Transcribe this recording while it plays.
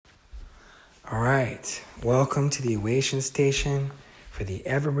All right, welcome to the Awation Station for the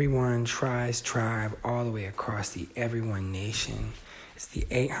Everyone Tries Tribe all the way across the Everyone Nation. It's the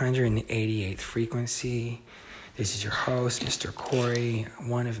 888th frequency. This is your host, Mr. Corey,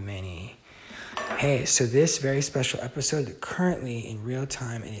 one of many. Hey, so this very special episode, currently in real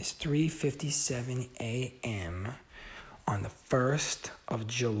time, it is 3:57 a.m. on the 1st of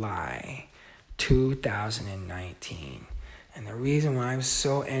July, 2019. And the reason why I'm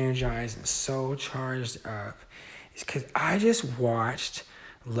so energized and so charged up is because I just watched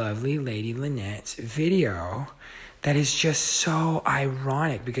lovely Lady Lynette's video that is just so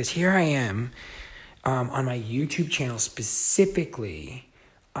ironic, because here I am on my YouTube channel specifically.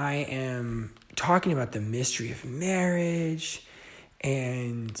 I am talking about the mystery of marriage,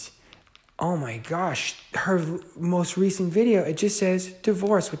 and oh my gosh, her most recent video, it just says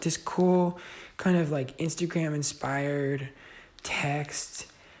divorce with this cool kind of like Instagram inspired text.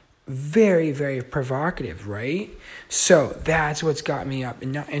 Very, very provocative, right? So that's what's got me up.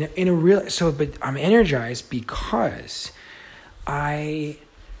 And in a real, but I'm energized because I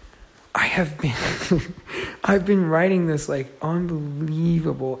have been I've been writing this like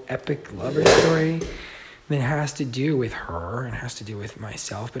unbelievable epic lover story that has to do with her and has to do with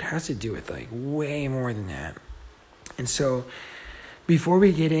myself, but has to do with like way more than that. And so before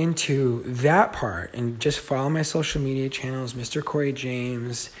we get into that part, and just follow my social media channels, Mr. Corey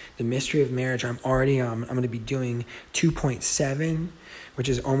James, The Mystery of Marriage. I'm going to be doing 2.7, which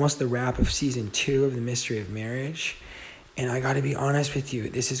is almost the wrap of season 2 of The Mystery of Marriage. And I got to be honest with you,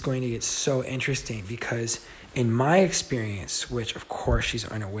 this is going to get so interesting because in my experience, which of course she's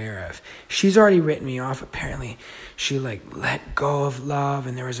unaware of, she's already written me off. Apparently she let go of love,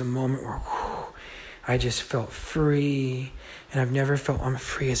 and there was a moment where I just felt free, and I've never felt I'm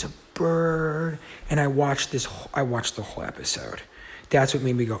free as a bird. And I watched the whole episode. That's what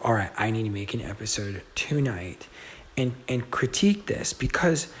made me go, all right, I need to make an episode tonight and critique this,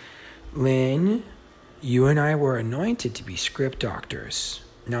 because Lynn, you and I were anointed to be script doctors,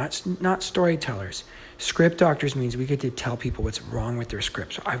 not storytellers. Script doctors means we get to tell people what's wrong with their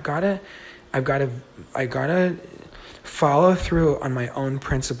script. So I've got to follow through on my own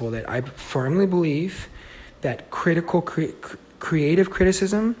principle that I firmly believe that creative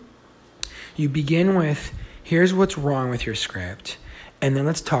criticism, you begin with, here's what's wrong with your script, and then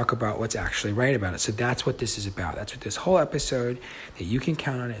let's talk about what's actually right about it. So that's what this is about. That's what this whole episode that you can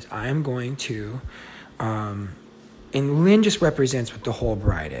count on is. I'm going to, and Lynn just represents what the whole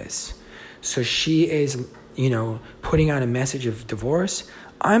bride is. So she is, putting out a message of divorce.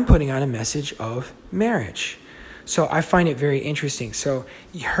 I'm putting out a message of marriage. So I find it very interesting. So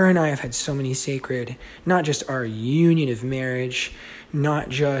her and I have had so many sacred, not just our union of marriage, not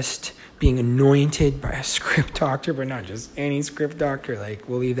just being anointed by a script doctor, but not just any script doctor. Like,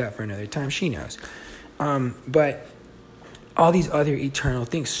 we'll leave that for another time. She knows. But all these other eternal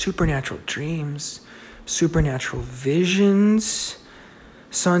things, supernatural dreams, supernatural visions,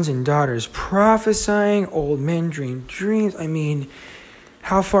 sons and daughters prophesying, old men dream dreams. I mean,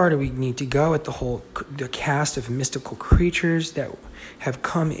 how far do we need to go with the cast of mystical creatures that have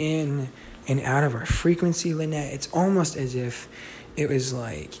come in and out of our frequency, Lynette? It's almost as if it was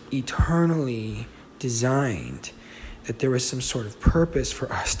like eternally designed, that there was some sort of purpose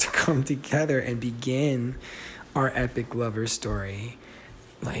for us to come together and begin our epic lover story,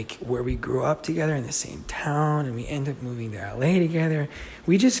 like where we grew up together in the same town and we end up moving to LA together.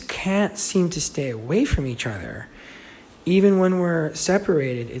 We just can't seem to stay away from each other. Even when we're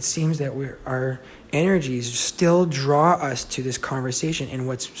separated, it seems that our energies still draw us to this conversation. And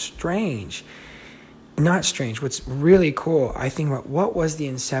what's what's really cool, I think about what was the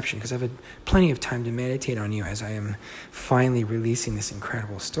inception, because I've had plenty of time to meditate on you as I am finally releasing this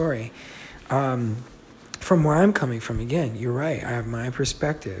incredible story. From where I'm coming from, again, you're right. I have my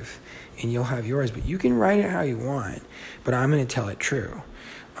perspective and you'll have yours, but you can write it how you want, but I'm going to tell it true.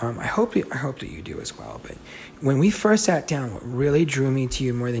 I hope that you do as well. But when we first sat down, what really drew me to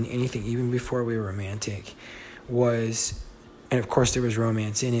you more than anything, even before we were romantic, was, and of course there was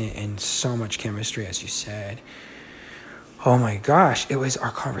romance in it and so much chemistry, as you said. Oh my gosh, it was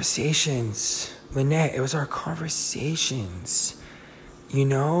our conversations, Lynette. It was our conversations.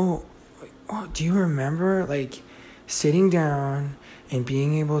 Do you remember like sitting down and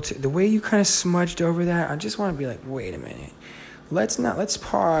being able to, the way you kind of smudged over that? I just want to be like, wait a minute. Let's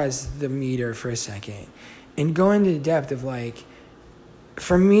pause the meter for a second and go into the depth of like,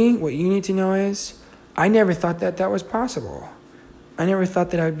 for me, what you need to know is I never thought that was possible. I never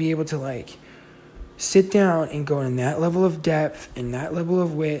thought that I would be able to like sit down and go in that level of depth and that level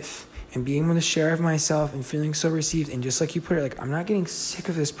of width and being able to share of myself and feeling so received. And just like you put it, like, I'm not getting sick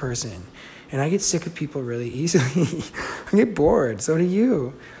of this person. And I get sick of people really easily. I get bored. So do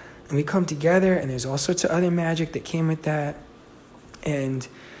you. And we come together, and there's all sorts of other magic that came with that. And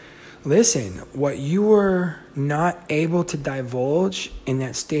listen, what you were not able to divulge in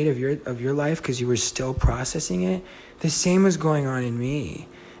that state of your life because you were still processing it, the same was going on in me.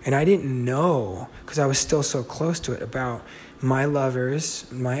 And I didn't know, because I was still so close to it, about my lovers,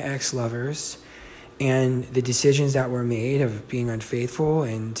 my ex-lovers, and the decisions that were made of being unfaithful.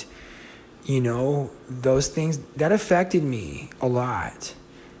 And, those things, that affected me a lot.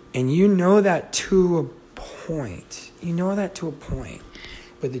 And you know that to a point.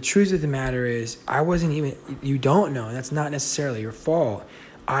 But the truth of the matter is, you don't know. That's not necessarily your fault.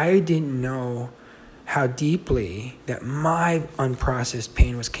 I didn't know how deeply that my unprocessed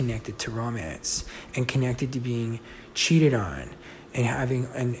pain was connected to romance and connected to being cheated on and having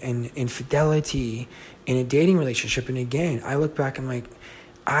an infidelity in a dating relationship. And again, I look back and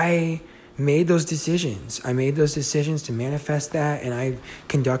I made those decisions. I made those decisions to manifest that, and I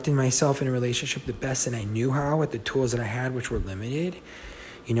conducted myself in a relationship the best that I knew how with the tools that I had, which were limited.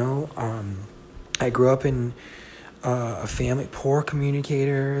 I grew up in a family, poor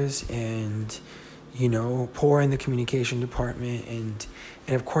communicators, and poor in the communication department, and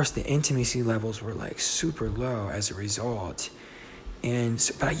of course the intimacy levels were super low as a result.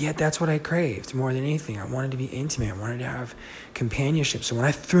 But yet that's what I craved more than anything. I wanted to be intimate. I wanted to have companionship. So when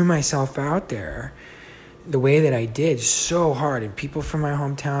I threw myself out there the way that I did so hard, and people from my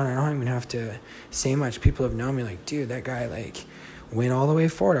hometown, I don't even have to say much, people have known me, dude, that guy went all the way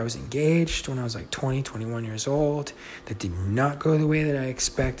forward. I was engaged when I was 20, 21 years old. That did not go the way that I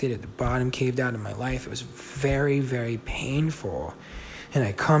expected. At the bottom, caved out of my life. It was very, very painful. And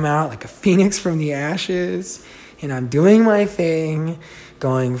I come out like a phoenix from the ashes, and I'm doing my thing,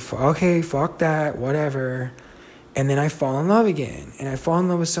 going, okay, fuck that, whatever. And then I fall in love again. And I fall in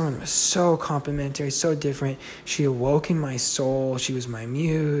love with someone that was so complimentary, so different. She awoke in my soul. She was my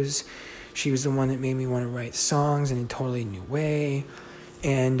muse. She was the one that made me want to write songs in a totally new way.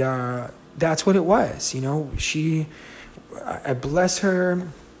 And that's what it was. I bless her.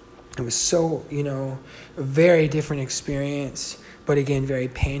 It was so, a very different experience. But again, very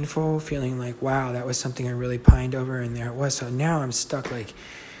painful, feeling wow, that was something I really pined over, and there it was. So now I'm stuck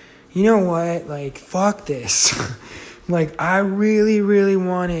you know what? Fuck this. I really, really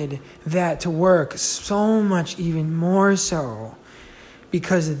wanted that to work so much, even more so.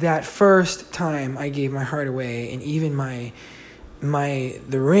 Because that first time I gave my heart away, and even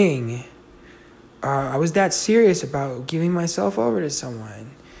the ring, I was that serious about giving myself over to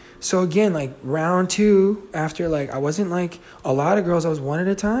someone. So again, round two, after I wasn't a lot of girls, I was one at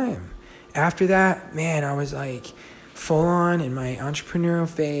a time. After that, man, I was full on in my entrepreneurial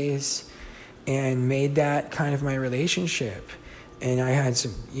phase, and made that kind of my relationship. And I had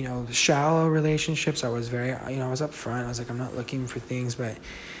some, shallow relationships. I was very, I was up front. I was I'm not looking for things, but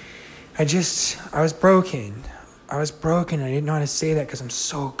I was broken. I didn't know how to say that because I'm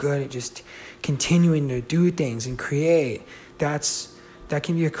so good at just continuing to do things and create. That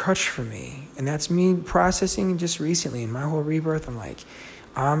can be a crutch for me. And that's me processing just recently. In my whole rebirth,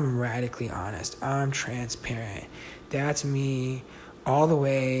 I'm radically honest. I'm transparent. That's me all the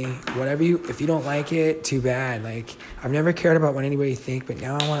way. If you don't like it, too bad. I've never cared about what anybody think, but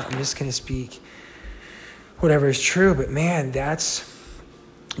now I'm just going to speak whatever is true. But man, that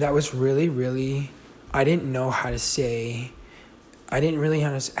was really, really, I didn't know how to say,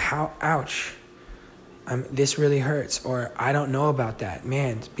 ouch. This really hurts, or I don't know about that.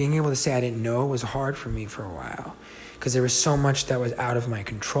 Man, being able to say I didn't know was hard for me for a while, because there was so much that was out of my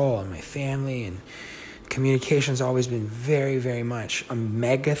control, and my family, and communication's always been very, very much a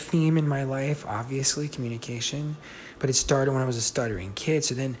mega theme in my life, obviously, communication. But it started when I was a stuttering kid,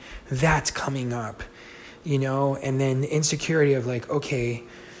 so then that's coming up, and then the insecurity of okay,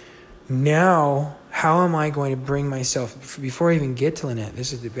 now how am I going to bring myself, before I even get to Lynette,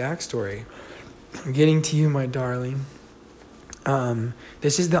 this is the backstory. I'm getting to you, my darling.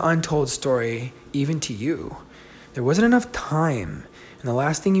 This is the untold story, even to you. There wasn't enough time. And the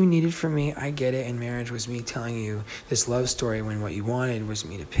last thing you needed from me, I get it, in marriage was me telling you this love story when what you wanted was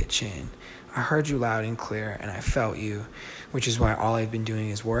me to pitch in. I heard you loud and clear, and I felt you, which is why all I've been doing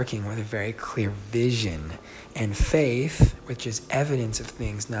is working with a very clear vision and faith, which is evidence of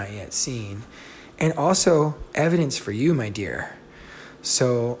things not yet seen, and also evidence for you, my dear.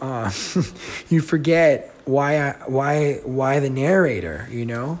 So you forget why the narrator,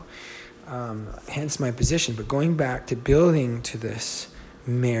 hence my position. But going back to building to this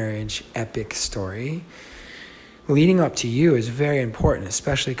marriage epic story, leading up to you is very important,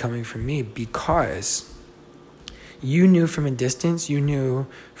 especially coming from me, because you knew from a distance, you knew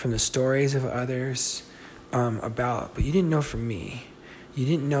from the stories of others but you didn't know from me. You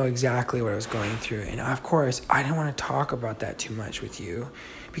didn't know exactly what I was going through. And of course, I didn't want to talk about that too much with you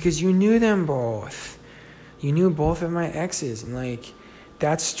because you knew them both. You knew both of my exes. And like,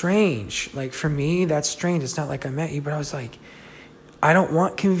 that's strange. Like for me, that's strange. It's not like I met you, but I was like, I don't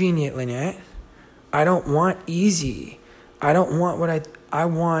want convenient, Lynette. I don't want easy. I don't want I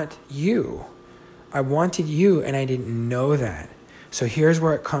want you. I wanted you, and I didn't know that. So here's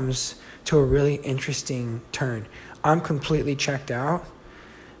where it comes to a really interesting turn. I'm completely checked out,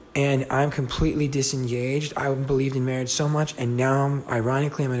 and I'm completely disengaged. I believed in marriage so much, and now,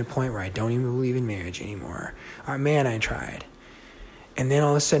 ironically, I'm at a point where I don't even believe in marriage anymore. Man, I tried. And then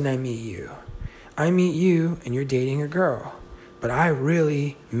all of a sudden, I meet you. I meet you, and you're dating a girl. But I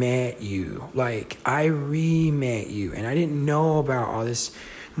really met you. Like, I re-met you, and I didn't know about all this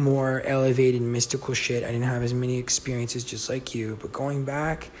more elevated mystical shit. I didn't have as many experiences just like you. But going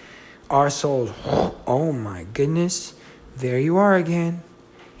back, our souls, oh my goodness, there you are again.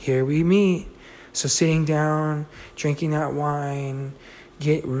 Here we meet. So sitting down, drinking that wine,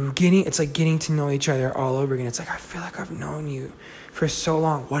 it's like getting to know each other all over again. It's like, I feel like I've known you for so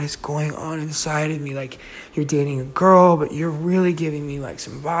long. What is going on inside of me? Like, you're dating a girl, but you're really giving me like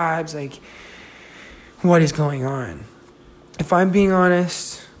some vibes. Like, what is going on? If I'm being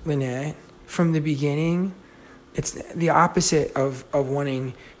honest, Lynette, from the beginning, it's the opposite of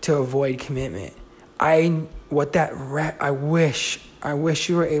wanting to avoid commitment. I wish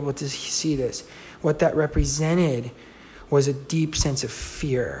you were able to see this. What that represented was a deep sense of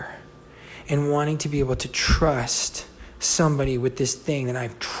fear and wanting to be able to trust somebody with this thing that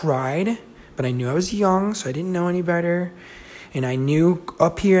I've tried, but I knew I was young, so I didn't know any better. And I knew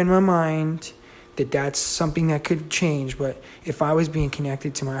up here in my mind that that's something that could change. But if I was being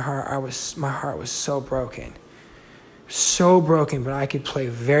connected to my heart, my heart was so broken. So broken, but I could play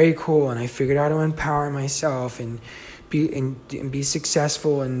very cool, and I figured out how to empower myself and be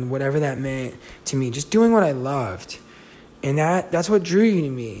successful and whatever that meant to me. Just doing what I loved. And that's what drew you to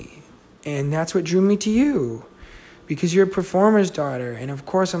me. And that's what drew me to you. Because you're a performer's daughter. And of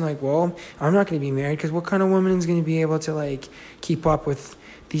course I'm like, well, I'm not going to be married because what kind of woman is going to be able to like keep up with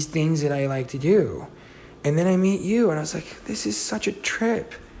these things that I like to do? And then I meet you and I was like, this is such a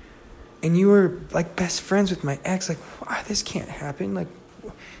trip. And you were like best friends with my ex. Like, wow, this can't happen. Like,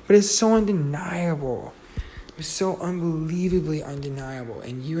 but it's so undeniable. It was so unbelievably undeniable.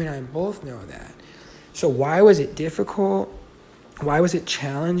 And you and I both know that. So why was it difficult? Why was it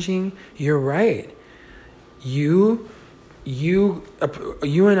challenging? You're right. You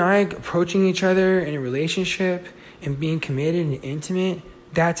and I approaching each other in a relationship and being committed and intimate,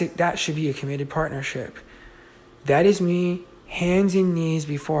 that should be a committed partnership. That is me, hands and knees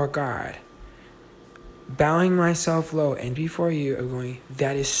before God, bowing myself low and before you, and going,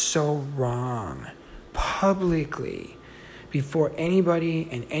 that is so wrong, publicly, before anybody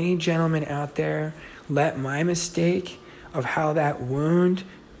and any gentleman out there. Let my mistake of how that wound,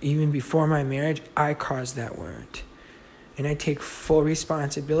 even before my marriage, I caused that wound. And I take full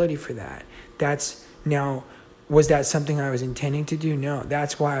responsibility for that. Was that something I was intending to do? No.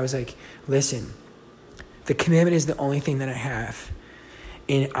 That's why I was like, listen, the commitment is the only thing that I have.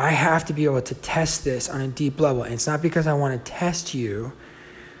 And I have to be able to test this on a deep level. And it's not because I want to test you,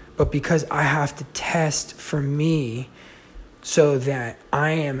 but because I have to test for me so that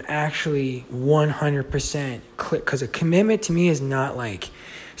I am actually 100% clear. Because a commitment to me is not like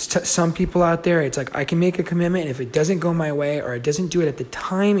some people out there. It's like I can make a commitment, and if it doesn't go my way or it doesn't do it at the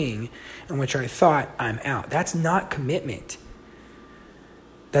timing in which I thought, I'm out. That's not commitment.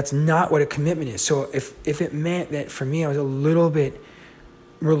 That's not what a commitment is. So if it meant that for me I was a little bit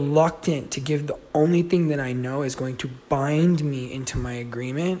reluctant to give the only thing that I know is going to bind me into my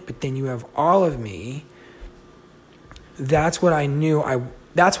agreement, but then you have all of me, that's what I knew.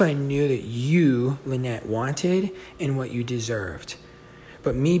 That's what I knew that you, Lynette, wanted and what you deserved.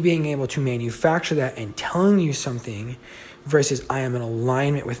 But me being able to manufacture that and telling you something versus I am in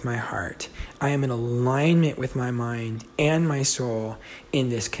alignment with my heart. I am in alignment with my mind and my soul in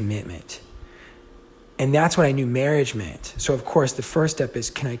this commitment. And that's what I knew marriage meant. So of course the first step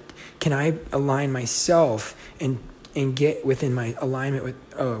is can I align myself and get within my alignment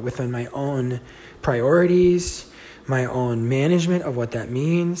within my own priorities, my own management of what that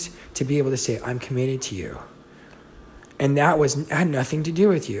means, to be able to say, I'm committed to you. And that had nothing to do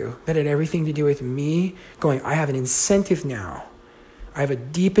with you. That had everything to do with me going, I have an incentive now. I have a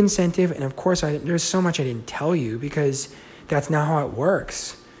deep incentive. And of course, there's so much I didn't tell you because that's not how it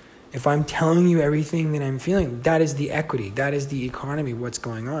works. If I'm telling you everything that I'm feeling, that is the equity. That is the economy, what's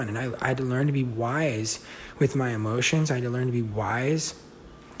going on. And I had to learn to be wise with my emotions. I had to learn to be wise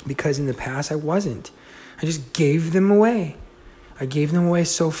because in the past I wasn't. I just gave them away. I gave them away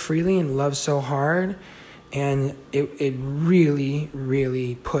so freely and loved so hard. And it really,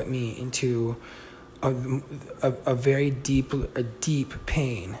 really put me into a very deep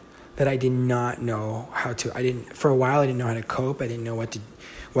pain that I did not know how to. For a while I didn't know how to cope. I didn't know what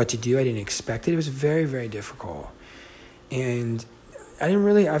to do. I didn't expect it. It was very, very difficult. And I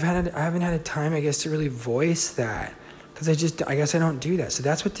haven't had a time, I guess, to really voice that, because I guess I don't do that. So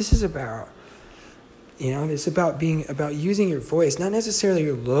that's what this is about. It's about using your voice, not necessarily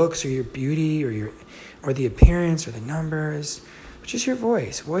your looks or your beauty or the appearance or the numbers, but just your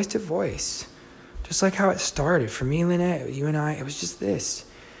voice to voice. Just like how it started. For me, Lynette, you and I, it was just this.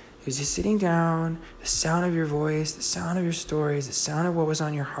 It was just sitting down, the sound of your voice, the sound of your stories, the sound of what was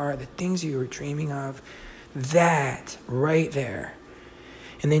on your heart, the things you were dreaming of, that right there.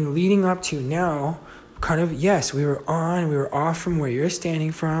 And then leading up to now, kind of, yes, we were off from where you're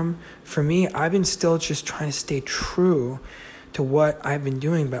standing from. For me, I've been still just trying to stay true to what I've been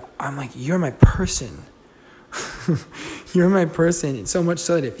doing, but I'm like, you're my person. You're my person. And so much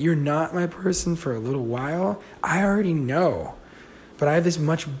so that if you're not my person for a little while, I already know. But I have this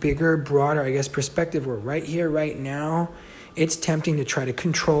much bigger, broader, I guess, perspective where right here, right now, it's tempting to try to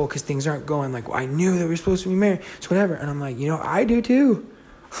control because things aren't going like, well, I knew that we were supposed to be married, so whatever. And I'm like, I do too.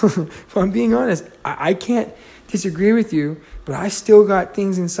 If I'm being honest, I can't disagree with you, but I still got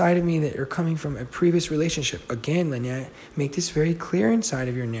things inside of me that are coming from a previous relationship. Again, Lynette, make this very clear inside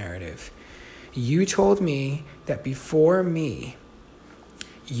of your narrative. You told me that before me,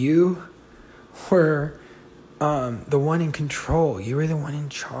 you were the one in control. You were the one in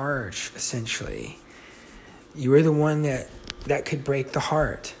charge, essentially. You were the one that could break the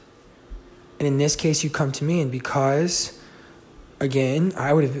heart. And in this case, you come to me, and because, again,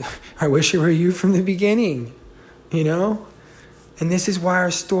 I wish it were you from the beginning, And this is why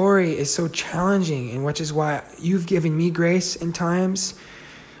our story is so challenging, and which is why you've given me grace in times,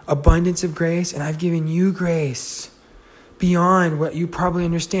 abundance of grace, and I've given you grace beyond what you probably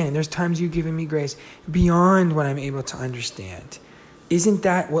understand. And there's times you've given me grace beyond what I'm able to understand. Isn't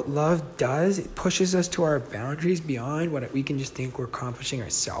that what love does? It pushes us to our boundaries beyond what we can just think we're accomplishing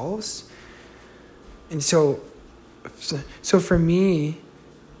ourselves. And so for me,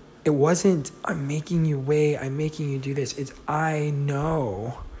 it wasn't, I'm making you wait, I'm making you do this. It's, I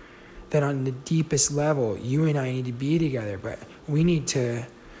know that on the deepest level, you and I need to be together, but we need to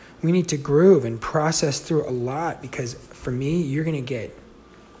groove and process through a lot, because for me, you're going to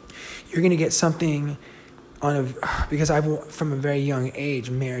get something because from a very young age,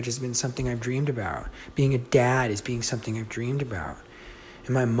 marriage has been something I've dreamed about. Being a dad is being something I've dreamed about.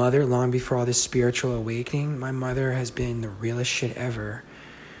 And my mother, long before all this spiritual awakening, my mother has been the realest shit ever,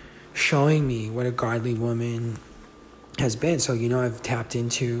 showing me what a godly woman has been. So, I've tapped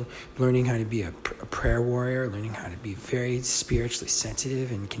into learning how to be a prayer warrior, learning how to be very spiritually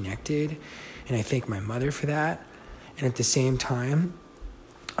sensitive and connected. And I thank my mother for that. And at the same time,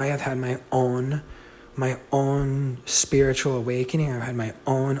 I have had my own spiritual awakening. I've had my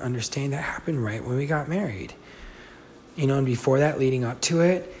own understanding that happened right when we got married. And before that, leading up to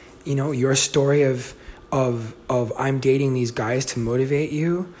it, your story of I'm dating these guys to motivate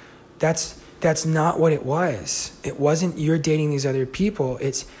you, that's not what it was. It wasn't you're dating these other people.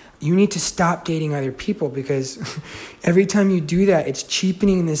 It's you need to stop dating other people, because every time you do that, it's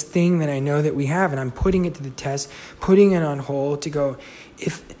cheapening this thing that I know that we have, and I'm putting it to the test, putting it on hold to go,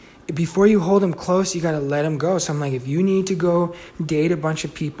 before you hold them close, you got to let them go. So I'm like, if you need to go date a bunch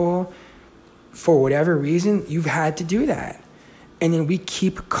of people for whatever reason, you've had to do that. And then we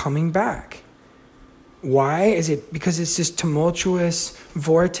keep coming back. Why? Is it because it's this tumultuous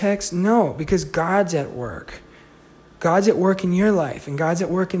vortex? No, because God's at work. God's at work in your life, and God's at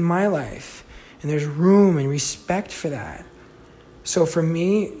work in my life. And there's room and respect for that. So for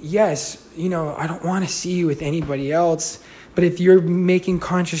me, yes, I don't want to see you with anybody else. But if you're making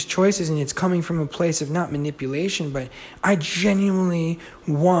conscious choices and it's coming from a place of not manipulation, but I genuinely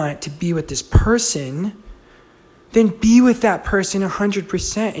want to be with this person, then be with that person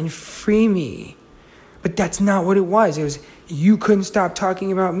 100% and free me. But that's not what it was. It was, you couldn't stop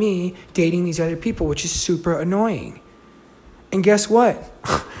talking about me dating these other people, which is super annoying. And guess what?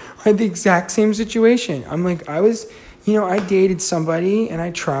 I had the exact same situation. I'm like, I dated somebody and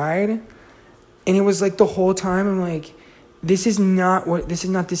I tried, and it was like the whole time I'm like, this is not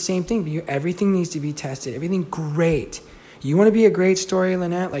the same thing. But everything needs to be tested. Everything great. You want to be a great story,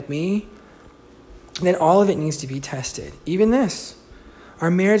 Lynette, like me? Then all of it needs to be tested. Even this.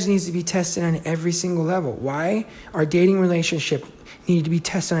 Our marriage needs to be tested on every single level. Why? Our dating relationship needs to be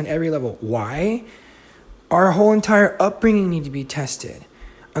tested on every level. Why? Our whole entire upbringing needs to be tested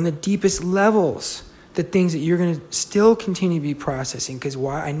on the deepest levels, the things that you're going to still continue to be processing. Because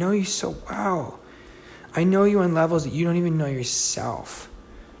why? I know you so well. I know you on levels that you don't even know yourself.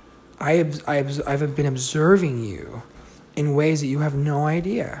 I've been observing you in ways that you have no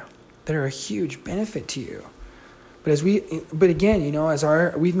idea, that are a huge benefit to you. But again, as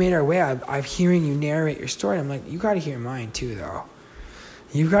we've made our way, I'm hearing you narrate your story. I'm like, you got to hear mine too, though.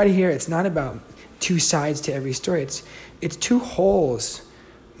 You got to hear. It's not about two sides to every story. It's two wholes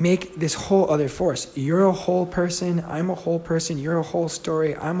make this whole other force. You're a whole person. I'm a whole person. You're a whole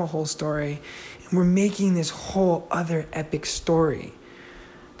story. I'm a whole story, and we're making this whole other epic story.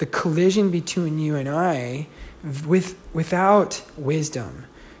 The collision between you and I, without wisdom,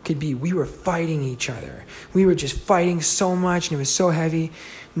 could be we were fighting each other. We were just fighting so much and it was so heavy.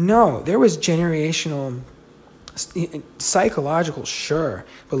 No, there was generational, psychological, sure,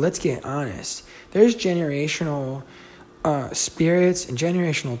 but let's get honest. There's generational spirits and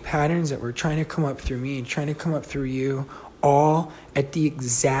generational patterns that were trying to come up through me and trying to come up through you all at the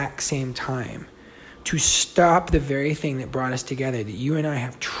exact same time to stop the very thing that brought us together that you and I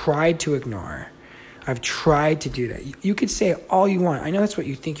have tried to ignore. I've tried to do that. You could say all you want. I know that's what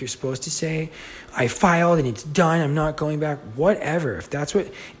you think you're supposed to say. I filed and it's done. I'm not going back. Whatever. If that's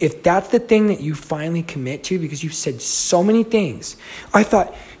the thing that you finally commit to, because you've said so many things. I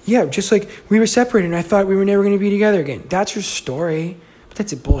thought, yeah, just like we were separated and I thought we were never going to be together again. That's your story. But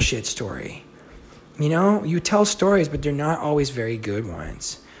that's a bullshit story. You tell stories, but they're not always very good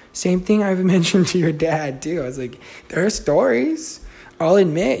ones. Same thing I've mentioned to your dad too. I was like, there are stories. I'll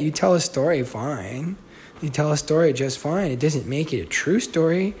admit, you tell a story fine. You tell a story just fine. It doesn't make it a true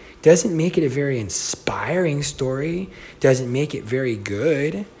story. Doesn't make it a very inspiring story. Doesn't make it very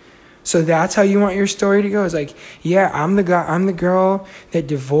good. So that's how you want your story to go. It's like, yeah, I'm the girl that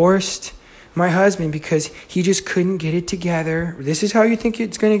divorced my husband because he just couldn't get it together. This is how you think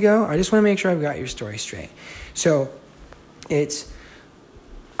it's going to go? I just want to make sure I've got your story straight. So he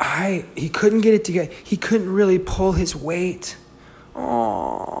couldn't get it together. He couldn't really pull his weight.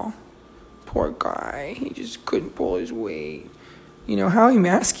 Oh, poor guy. He just couldn't pull his weight. How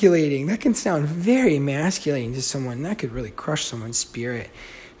emasculating. That can sound very emasculating to someone. That could really crush someone's spirit.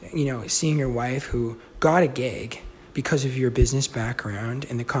 Seeing your wife who got a gig because of your business background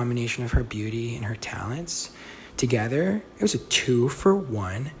and the combination of her beauty and her talents together, it was a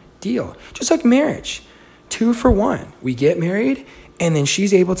 2-for-1 deal. Just like marriage. 2-for-1. We get married, and then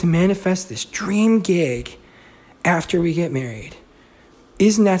she's able to manifest this dream gig after we get married.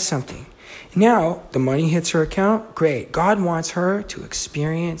 Isn't that something? Now, the money hits her account. Great. God wants her to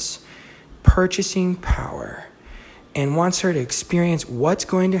experience purchasing power and wants her to experience what's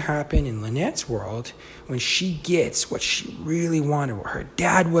going to happen in Lynette's world when she gets what she really wanted, what her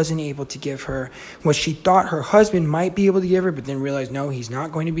dad wasn't able to give her, what she thought her husband might be able to give her, but then realized, no, he's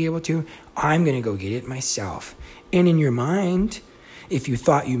not going to be able to. I'm going to go get it myself. And in your mind, if you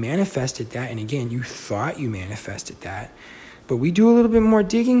thought you manifested that, and again, you thought you manifested that, but we do a little bit more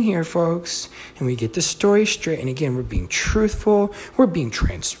digging here, folks, and we get the story straight. And again, we're being truthful, we're being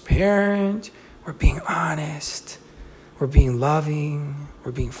transparent, we're being honest, we're being loving,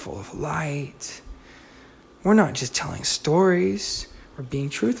 we're being full of light. We're not just telling stories, we're being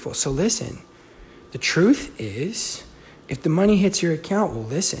truthful. So listen, the truth is, if the money hits your account, well,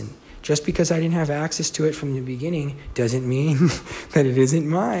 listen, just because I didn't have access to it from the beginning doesn't mean that it isn't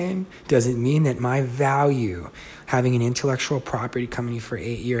mine. Doesn't mean that my value, having an intellectual property company for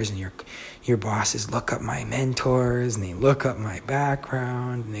 8 years, and your bosses look up my mentors and they look up my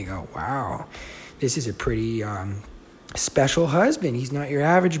background and they go, wow, this is a pretty special husband. He's not your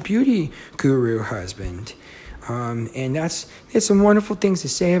average beauty guru husband. And it's some wonderful things to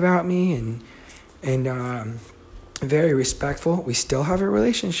say about me and very respectful. We still have a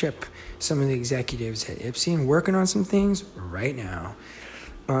relationship, some of the executives at Ipsy, and working on some things right now.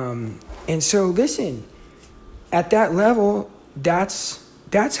 And so listen, at that level, that's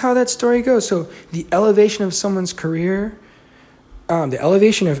how that story goes. So the elevation of someone's career, the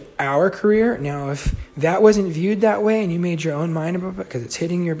elevation of our career. Now, if that wasn't viewed that way and you made your own mind about it because it's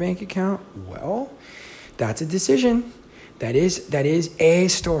hitting your bank account, well, that's a decision. That is a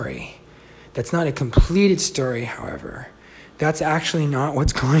story. That's not a completed story, however. That's actually not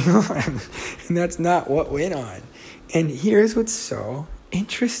what's going on. And that's not what went on. And here's what's so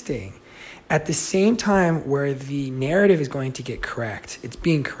interesting. At the same time where the narrative is going to get correct, it's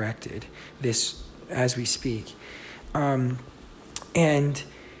being corrected as we speak. And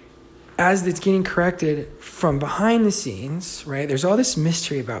as it's getting corrected from behind the scenes, right? There's all this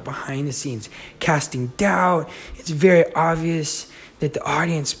mystery about behind the scenes, casting doubt. It's very obvious that the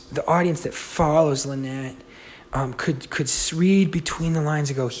audience that follows Lynette could read between the lines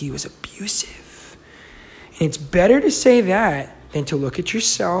and go, he was abusive. And it's better to say that than to look at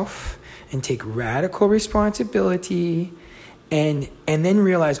yourself and take radical responsibility and then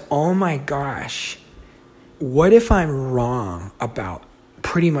realize, oh my gosh, what if I'm wrong about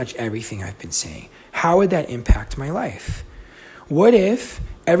pretty much everything I've been saying? How would that impact my life? What if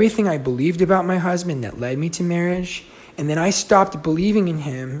everything I believed about my husband that led me to marriage, and then I stopped believing in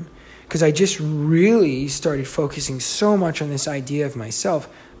him because I just really started focusing so much on this idea of myself,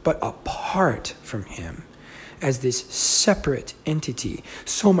 but apart from him as this separate entity.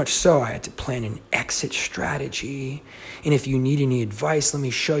 So much so I had to plan an exit strategy. And if you need any advice, let me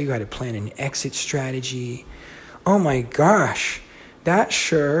show you how to plan an exit strategy. Oh my gosh, that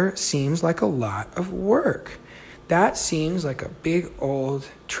sure seems like a lot of work. That seems like a big old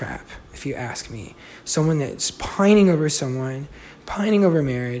trap, if you ask me. Someone that's pining over someone, pining over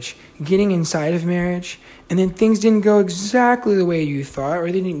marriage, getting inside of marriage, and then things didn't go exactly the way you thought,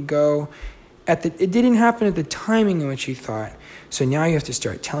 or they didn't go it didn't happen at the timing in which you thought. So now you have to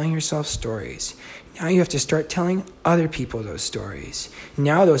start telling yourself stories. Now you have to start telling other people those stories.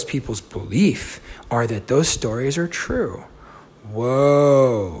 Now those people's belief are that those stories are true.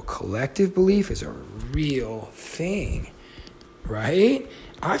 Whoa, collective belief is a real thing, right?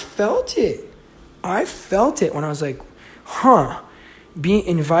 I felt it when I was like,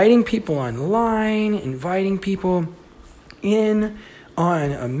 inviting people online, inviting people in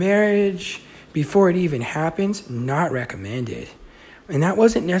on a marriage before it even happens, not recommended. And that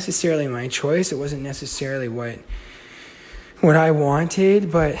wasn't necessarily my choice. It wasn't necessarily what I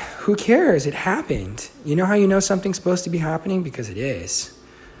wanted, but who cares? It happened. You know how you know something's supposed to be happening? Because it is.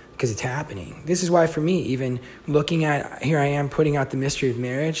 Because it's happening. This is why for me, even looking at, here I am putting out the mystery of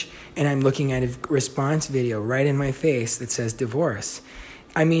marriage, and I'm looking at a response video right in my face that says divorce.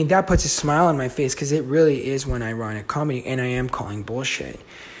 I mean, that puts a smile on my face because it really is one ironic comedy, and I am calling bullshit.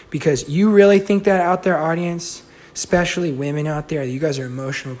 Because you really think that out there, audience, especially women out there, you guys are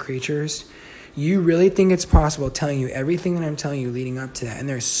emotional creatures. You really think it's possible telling you everything that I'm telling you leading up to that. And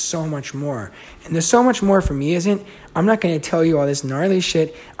there's so much more. And there's so much more for me, I'm not going to tell you all this gnarly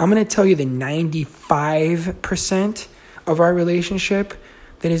shit. I'm going to tell you the 95% of our relationship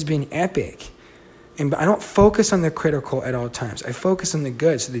that has been epic. And I don't focus on the critical at all times. I focus on the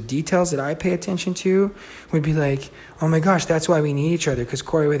good. So the details that I pay attention to would be like, oh my gosh, that's why we need each other. Because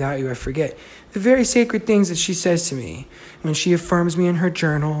Corey, without you, I forget. The very sacred things that she says to me when she affirms me in her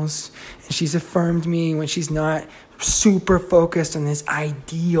journals. And she's affirmed me when she's not super focused on this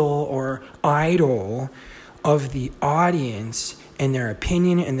ideal or idol of the audience and their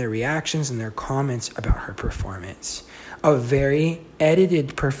opinion and their reactions and their comments about her performance. A very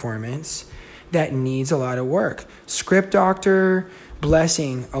edited performance that needs a lot of work. Script doctor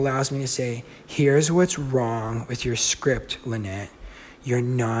blessing allows me to say, here's what's wrong with your script, Lynette. You're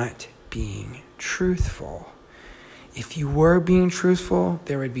not being truthful. If you were being truthful,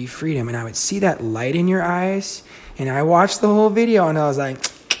 there would be freedom. And I would see that light in your eyes. And I watched the whole video and I was like,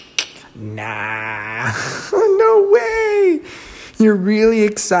 nah, no way. You're really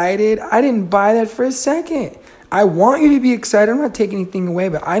excited? I didn't buy that for a second. I want you to be excited. I'm not taking anything away,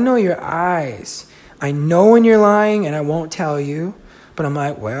 but I know your eyes. I know when you're lying and I won't tell you. But I'm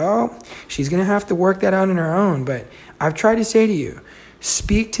like, well, she's going to have to work that out on her own. But I've tried to say to you,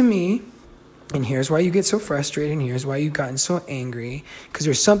 speak to me. And here's why you get so frustrated. And here's why you've gotten so angry. Because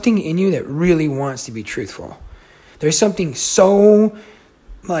there's something in you that really wants to be truthful. There's something so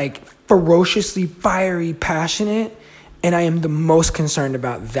ferociously fiery, passionate. And I am the most concerned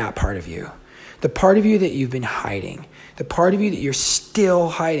about that part of you. The part of you that you've been hiding. The part of you that you're still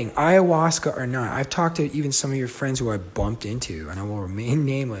hiding. Ayahuasca or not. I've talked to even some of your friends who I bumped into, and I will remain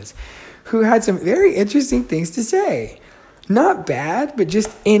nameless, who had some very interesting things to say. Not bad, but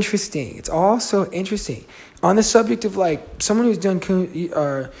just interesting. It's all so interesting. On the subject of someone who's done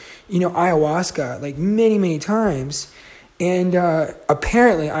ayahuasca many, many times, and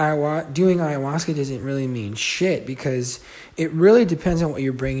apparently doing ayahuasca doesn't really mean shit because it really depends on what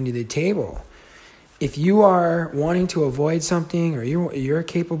you're bringing to the table. If you are wanting to avoid something or you're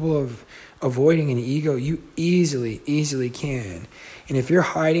capable of avoiding an ego, you easily can. And if you're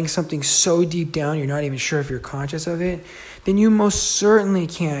hiding something so deep down, you're not even sure if you're conscious of it, then you most certainly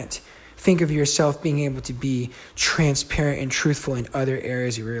can't think of yourself being able to be transparent and truthful in other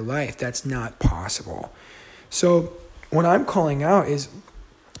areas of your life. That's not possible. So what I'm calling out is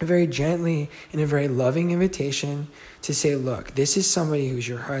very gently and a very loving invitation to say, look, this is somebody who's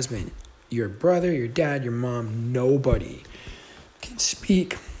your husband. your brother, your dad, your mom, nobody can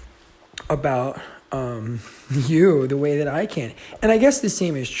speak about you the way that I can. And I guess the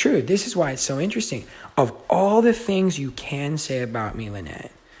same is true. This is why it's so interesting. Of all the things you can say about me,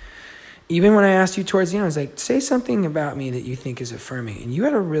 Lynette, even when I asked you towards the end, I was like, say something about me that you think is affirming. And you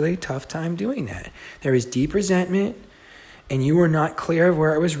had a really tough time doing that. There was deep resentment, and you were not clear of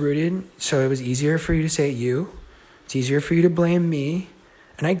where it was rooted. So it was easier for you to say you. It's easier for you to blame me.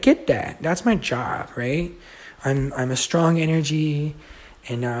 And I get that. That's my job, right? I'm a strong energy,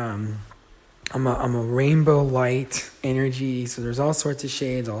 and I'm a rainbow light energy. So there's all sorts of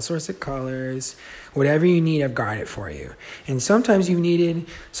shades, all sorts of colors. Whatever you need, I've got it for you. And sometimes you've needed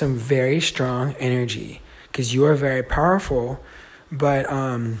some very strong energy because you are very powerful. But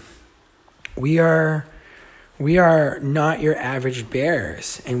we are not your average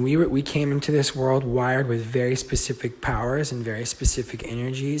bears. And we came into this world wired with very specific powers and very specific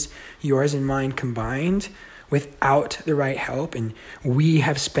energies, yours and mine combined, without the right help. And we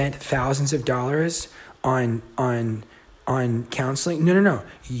have spent thousands of dollars on counseling. No.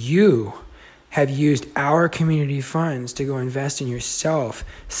 You have used our community funds to go invest in yourself,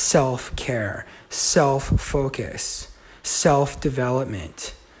 self-care, self-focus,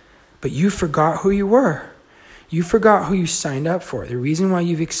 self-development. But you forgot who you were. You forgot who you signed up for. The reason why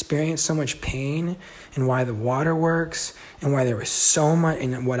you've experienced so much pain and why the water works and why there was so much,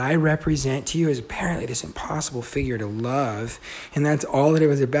 and what I represent to you is apparently this impossible figure to love. And that's all that it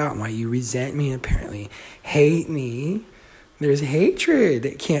was about, and why you resent me and apparently hate me. There's hatred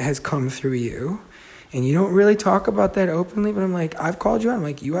that has come through you. And you don't really talk about that openly, but I'm like, I've called you out. I'm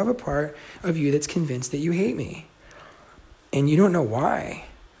like, you have a part of you that's convinced that you hate me. And you don't know why.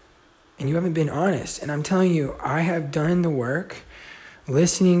 And you haven't been honest. And I'm telling you, I have done the work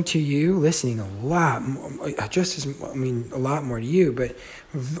listening to you, listening a lot more, a lot more to you, but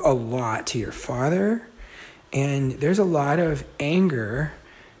a lot to your father. And there's a lot of anger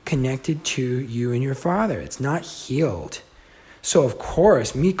connected to you and your father. It's not healed. So of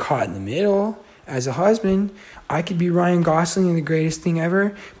course, me caught in the middle as a husband, I could be Ryan Gosling and the greatest thing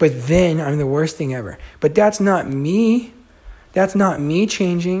ever, but then I'm the worst thing ever. But that's not me. That's not me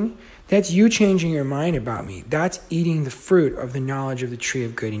changing. That's you changing your mind about me. That's eating the fruit of the knowledge of the tree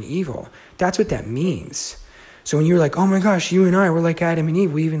of good and evil. That's what that means. So when you're like, oh my gosh, you and I, we're like Adam and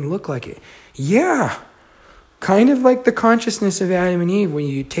Eve. We even look like it. Yeah. Kind of like the consciousness of Adam and Eve when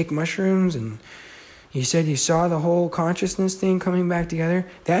you take mushrooms and you said you saw the whole consciousness thing coming back together.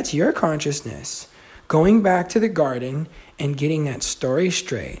 That's your consciousness. Going back to the garden and getting that story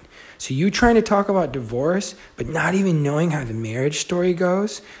straight. So you trying to talk about divorce, but not even knowing how the marriage story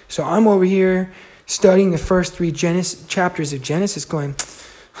goes. So I'm over here studying the first 3 chapters of Genesis going,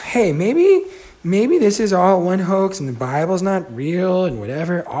 hey, maybe this is all one hoax and the Bible's not real and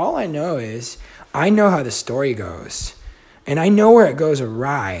whatever. All I know is I know how the story goes. And I know where it goes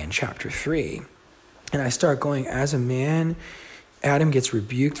awry in chapter 3. And I start going, as a man, Adam gets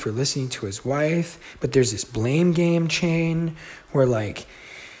rebuked for listening to his wife, but there's this blame game chain where like,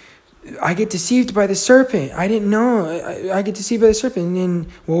 I get deceived by the serpent. I didn't know. I get deceived by the serpent. And then,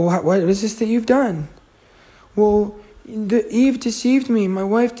 well, what is this that you've done? Well, Eve deceived me. My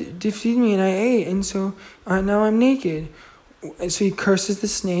wife deceived me and I ate. And so now I'm naked. And so he curses the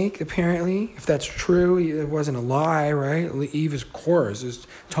snake, apparently. If that's true, it wasn't a lie, right? Eve, of course, this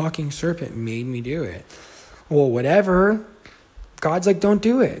talking serpent made me do it. Well, whatever. God's like, don't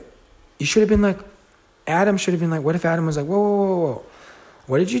do it. You should have been like, Adam should have been like, what if Adam was like, whoa.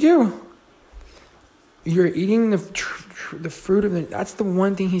 What did you do? You're eating the fruit of that's the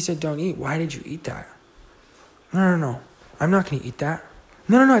one thing he said don't eat. Why did you eat that? No. I'm not going to eat that.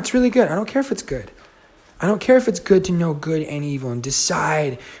 No, it's really good. I don't care if it's good. I don't care if it's good to know good and evil and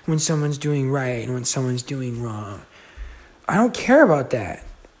decide when someone's doing right and when someone's doing wrong. I don't care about that.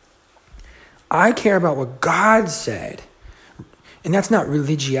 I care about what God said. And that's not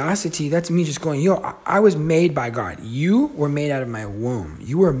religiosity. That's me just going, I was made by God. You were made out of my womb.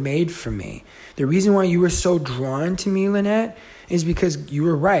 You were made for me. The reason why you were so drawn to me, Lynette, is because you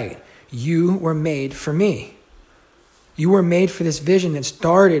were right. You were made for me. You were made for this vision that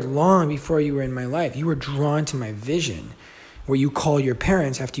started long before you were in my life. You were drawn to my vision, where you call your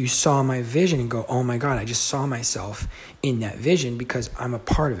parents after you saw my vision and go, oh my God, I just saw myself in that vision because I'm a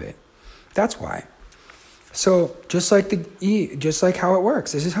part of it. That's why. So just like how it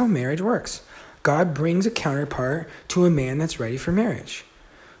works, this is how marriage works. God brings a counterpart to a man that's ready for marriage.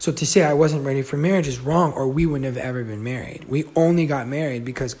 So to say I wasn't ready for marriage is wrong, or we wouldn't have ever been married. We only got married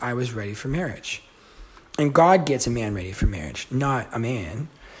because I was ready for marriage. And God gets a man ready for marriage, not a man.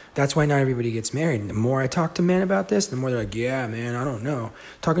 That's why not everybody gets married. And the more I talk to men about this, the more they're like, yeah, man, I don't know.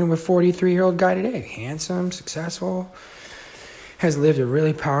 Talking to a 43-year-old guy today, handsome, successful, has lived a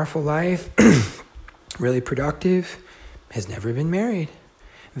really powerful life, really productive, has never been married.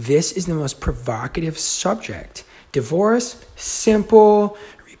 This is the most provocative subject. Divorce, simple,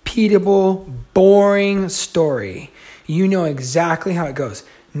 repeatable, boring story. You know exactly how it goes.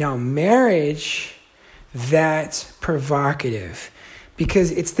 Now, marriage, that's provocative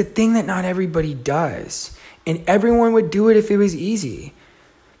because it's the thing that not everybody does. And everyone would do it if it was easy.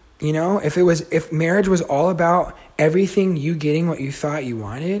 You know, if marriage was all about everything you getting what you thought you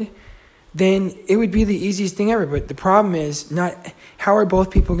wanted, then it would be the easiest thing ever. But the problem is how are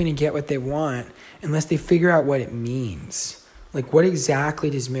both people going to get what they want unless they figure out what it means? Like, what exactly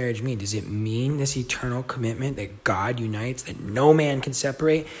does marriage mean? Does it mean this eternal commitment that God unites, that no man can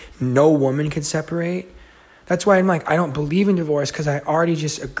separate, no woman can separate? That's why I'm like, I don't believe in divorce because I already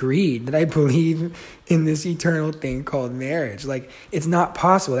just agreed that I believe in this eternal thing called marriage. Like, it's not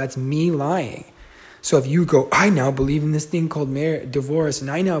possible. That's me lying. So if you go, I now believe in this thing called divorce,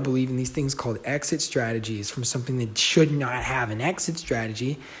 and I now believe in these things called exit strategies from something that should not have an exit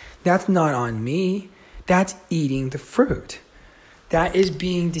strategy, that's not on me. That's eating the fruit. That is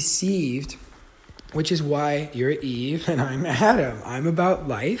being deceived, which is why you're Eve and I'm Adam. I'm about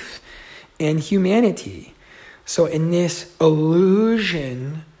life and humanity. So in this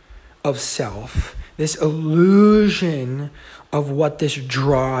illusion of self, this illusion of what this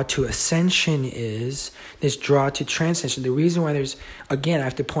draw to ascension is, this draw to transcension, the reason why again, I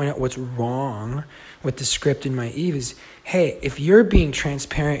have to point out what's wrong with the script in my Eve is, hey, if you're being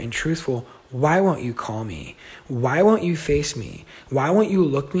transparent and truthful, why won't you call me? Why won't you face me? Why won't you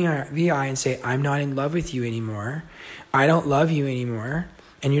look me in the eye and say, I'm not in love with you anymore. I don't love you anymore.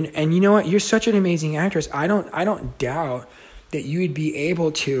 And you know what? You're such an amazing actress. I don't doubt that you would be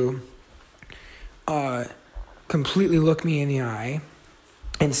able to completely look me in the eye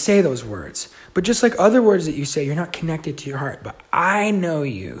and say those words. But just like other words that you say, you're not connected to your heart. But I know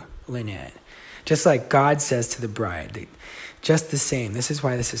you, Lynette. Just like God says to the bride. Just the same. This is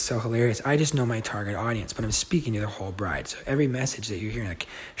why this is so hilarious. I just know my target audience, but I'm speaking to the whole bride. So every message that you're hearing, like,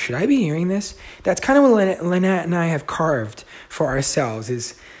 should I be hearing this? That's kind of what Lynette and I have carved for ourselves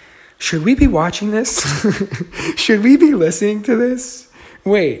is, should we be watching this? Should we be listening to this?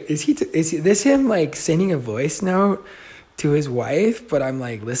 Wait, is this him like sending a voice note to his wife, but I'm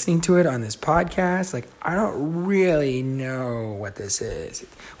like listening to it on this podcast? Like, I don't really know what this is.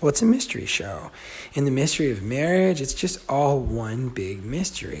 Well, it's a mystery show. In the mystery of marriage, it's just all one big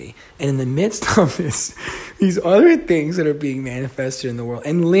mystery. And in the midst of these other things that are being manifested in the world.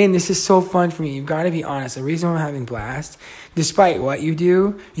 And Lynn, this is so fun for me. You've got to be honest. The reason I'm having blast, despite what you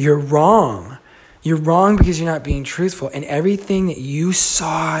do, you're wrong. You're wrong because you're not being truthful. And everything that you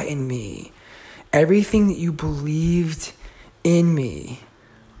saw in me, everything that you believed in me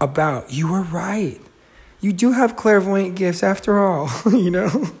about, you were right. You do have clairvoyant gifts after all, you know?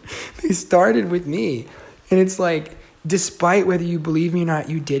 They started with me. And it's like, despite whether you believe me or not,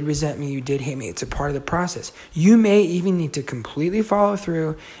 you did resent me, you did hate me. It's a part of the process. You may even need to completely follow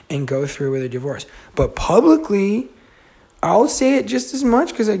through and go through with a divorce. But publicly, I'll say it just as much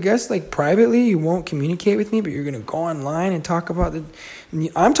because I guess like privately you won't communicate with me, but you're going to go online and talk about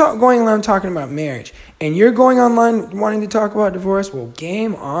going online talking about marriage. And you're going online wanting to talk about divorce? Well,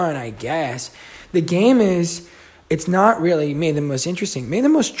 game on, I guess. The game is, it's not really made the most interesting. May the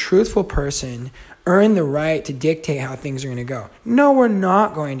most truthful person earn the right to dictate how things are going to go. No, we're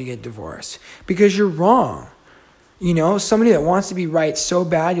not going to get divorced because you're wrong. You know, somebody that wants to be right so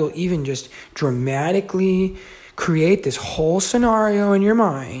bad, you'll even just dramatically create this whole scenario in your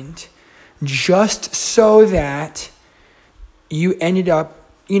mind just so that you ended up,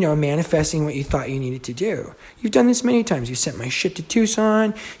 you know, manifesting what you thought you needed to do. You've done this many times. You sent my shit to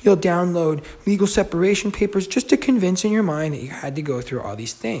Tucson. You'll download legal separation papers just to convince in your mind that you had to go through all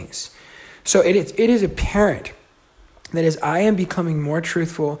these things. So it is apparent that as I am becoming more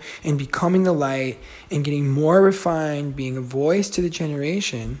truthful and becoming the light and getting more refined, being a voice to the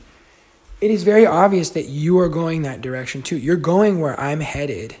generation, it is very obvious that you are going that direction too. You're going where I'm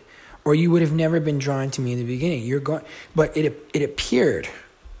headed, or you would have never been drawn to me in the beginning. You're going, but it appeared.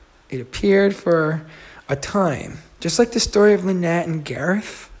 It appeared for a time. Just like the story of Lynette and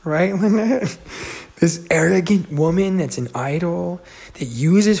Gareth, right, Lynette? This arrogant woman that's an idol, that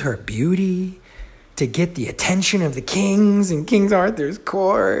uses her beauty to get the attention of the kings in King Arthur's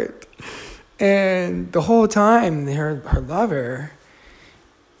court. And the whole time, her lover,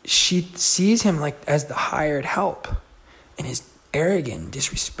 she sees him like as the hired help and is arrogant,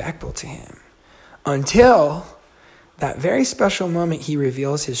 disrespectful to him. Until that very special moment, he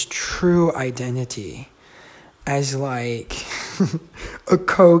reveals his true identity as like a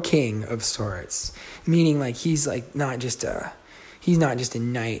co-king of sorts, meaning like he's like not just a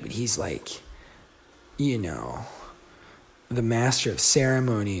knight, but he's like, you know, the master of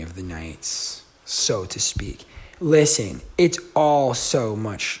ceremony of the knights, so to speak. Listen, it's all so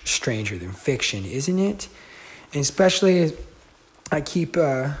much stranger than fiction, isn't it? And especially, I keep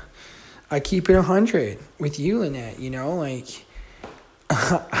it 100 with you, Lynette. You know, like,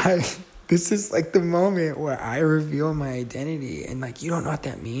 this is like the moment where I reveal my identity, and like, you don't know what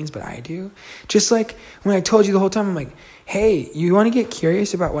that means, but I do. Just like when I told you the whole time, I'm like, hey, you want to get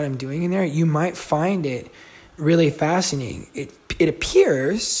curious about what I'm doing in there? You might find it really fascinating. It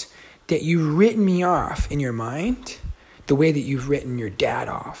appears that you've written me off in your mind the way that you've written your dad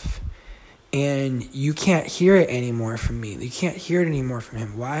off. And you can't hear it anymore from me. You can't hear it anymore from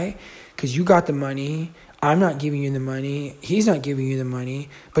him. Why? Because you got the money. I'm not giving you the money. He's not giving you the money.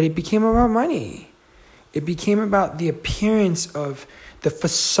 But it became about money. It became about the appearance of the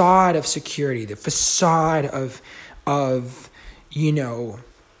facade of security, the facade of you know,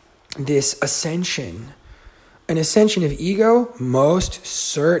 this ascension. An ascension of ego? Most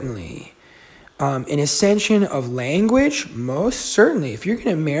certainly. An ascension of language? Most certainly. If you're going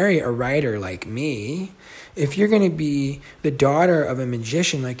to marry a writer like me, if you're going to be the daughter of a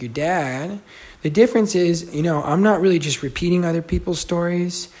magician like your dad, the difference is, you know, I'm not really just repeating other people's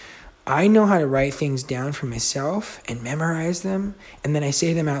stories. I know how to write things down for myself and memorize them, and then I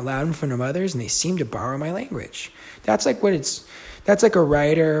say them out loud in front of others, and they seem to borrow my language. That's like a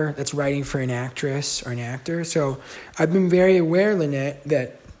writer that's writing for an actress or an actor. So I've been very aware, Lynette,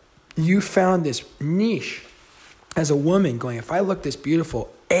 that you found this niche as a woman going, if I look this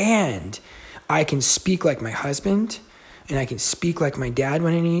beautiful and I can speak like my husband and I can speak like my dad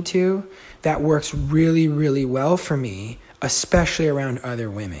when I need to, that works really, really well for me, especially around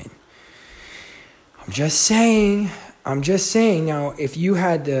other women. I'm just saying. Now, if you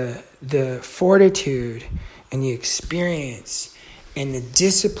had the fortitude and the experience and the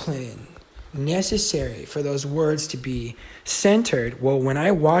discipline necessary for those words to be centered, well, when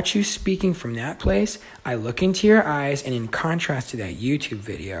I watch you speaking from that place, I look into your eyes, and in contrast to that YouTube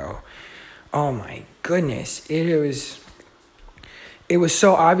video, oh my goodness, it was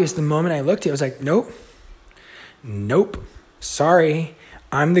so obvious. The moment I looked at it, I was like, nope, sorry,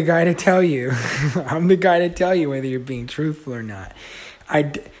 I'm the guy to tell you. I'm the guy to tell you whether you're being truthful or not.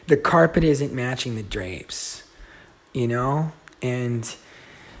 The carpet isn't matching the drapes, you know? And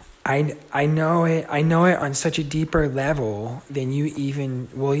I know it on such a deeper level than you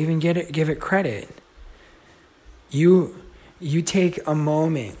will even give it credit. You take a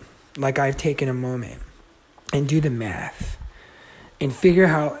moment, like I've taken a moment, and do the math and figure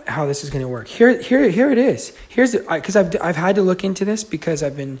how this is going to work. Here it is. Because I've had to look into this because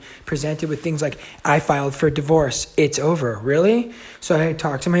I've been presented with things like, I filed for divorce. It's over. Really? So I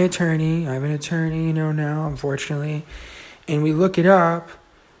talked to my attorney. I have an attorney, now, unfortunately. And we look it up.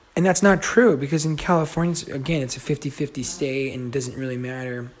 And that's not true because in California, again, it's a 50-50 state and it doesn't really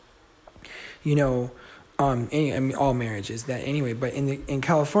matter, all marriages that anyway. But in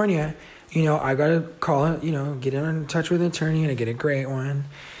California, I got to call it, get in touch with an attorney, and I get a great one.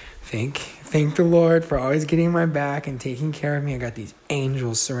 Thank the Lord for always getting my back and taking care of me. I got these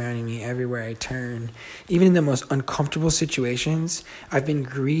angels surrounding me everywhere I turn. Even in the most uncomfortable situations, I've been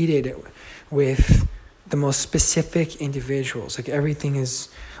greeted with the most specific individuals. Like everything is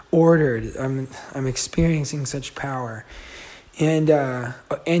ordered. I'm experiencing such power. And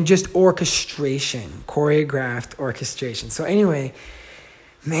just orchestration, choreographed orchestration. So anyway,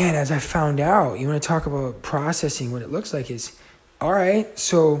 man, as I found out, you want to talk about processing, what it looks like is, all right,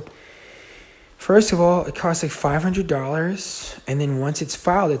 so first of all, it costs like $500, and then once it's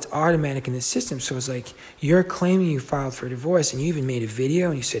filed, it's automatic in the system. So it's like, you're claiming you filed for divorce, and you even made a video,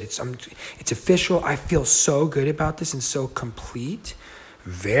 and you said it's official. I feel so good about this and so complete.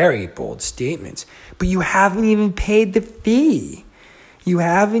 Very bold statements. But you haven't even paid the fee. You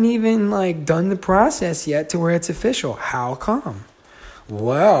haven't even done the process yet to where it's official. How come?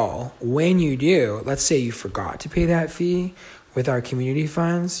 Well, when you do, let's say you forgot to pay that fee with our community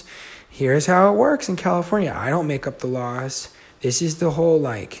funds, here's how it works in California. I don't make up the laws. This is the whole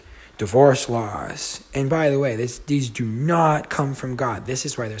divorce laws. And by the way, these do not come from God. This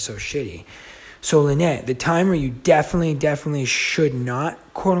is why they're so shitty. So Lynette, the time where you definitely should not,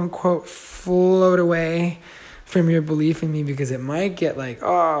 quote unquote, float away from your belief in me, because it might get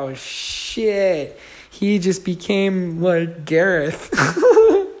oh shit, he just became like Gareth.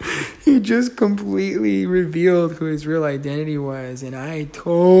 he just completely revealed who his real identity was, and I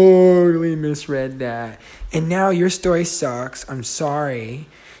totally misread that. And now your story sucks. I'm sorry.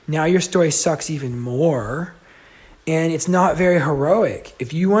 Now your story sucks even more. And it's not very heroic.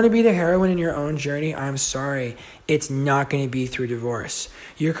 If you want to be the heroine in your own journey, I'm sorry. It's not going to be through divorce.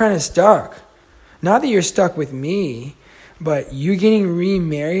 You're kind of stuck. Not that you're stuck with me, but you getting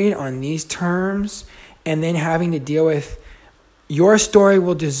remarried on these terms and then having to deal with your story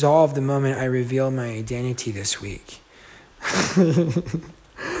will dissolve the moment I reveal my identity this week. And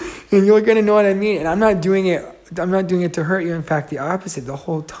you're going to know what I mean. And I'm not doing it to hurt you. In fact, the opposite. The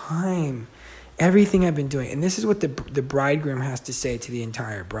whole time. Everything I've been doing. And this is what the bridegroom has to say to the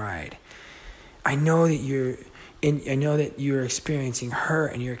entire bride. I know that you're experiencing hurt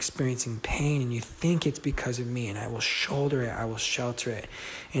and you're experiencing pain and you think it's because of me, and I will shoulder it, I will shelter it,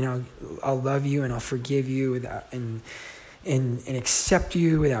 and I'll love you and I'll forgive you without and accept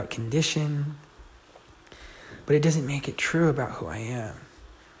you without condition. But it doesn't make it true about who I am.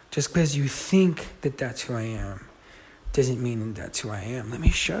 Just because you think that that's who I am doesn't mean that that's who I am. Let me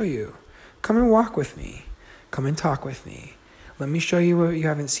show you. Come and walk with me. Come and talk with me. Let me show you what you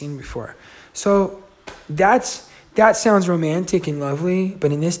haven't seen before. So that sounds romantic and lovely,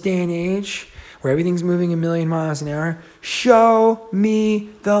 but in this day and age where everything's moving a million miles an hour, show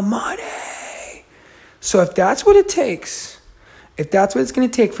me the money. So if that's what it takes, if that's what it's going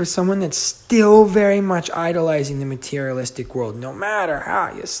to take for someone that's still very much idolizing the materialistic world, no matter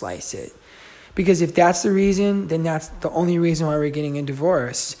how you slice it, because if that's the reason, then that's the only reason why we're getting a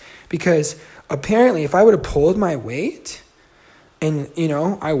divorce. Because apparently if I would have pulled my weight, and,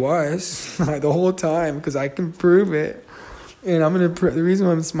 I was the whole time because I can prove it. And the reason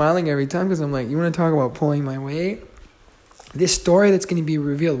why I'm smiling every time because I'm like, you want to talk about pulling my weight? This story that's going to be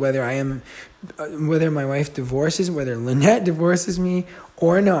revealed, whether my wife divorces, whether Lynette divorces me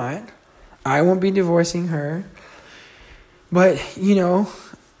or not, I won't be divorcing her. But,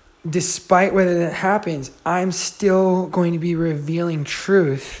 despite whether that happens, I'm still going to be revealing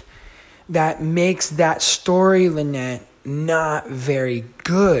truth that makes that story, Lynette, not very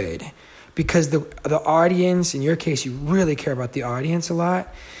good, because the audience, in your case, you really care about the audience a lot,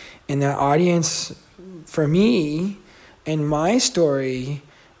 and that audience, for me, and my story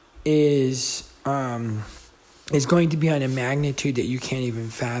is going to be on a magnitude that you can't even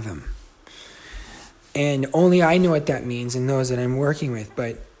fathom, and only I know what that means, and those that I'm working with,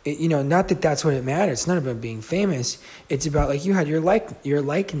 but. Not that that's what it matters. It's not about being famous. It's about you had your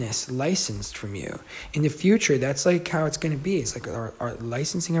likeness licensed from you. In the future, that's how it's going to be. It's our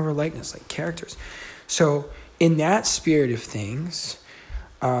licensing of our likeness, like characters. So in that spirit of things,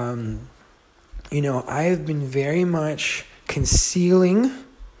 I have been very much concealing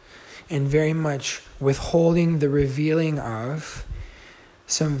and very much withholding the revealing of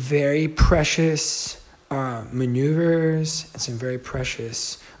some very precious maneuvers and some very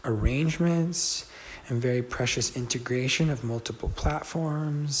precious arrangements and very precious integration of multiple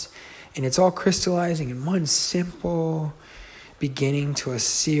platforms. And it's all crystallizing in one simple beginning to a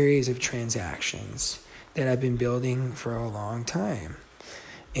series of transactions that I've been building for a long time.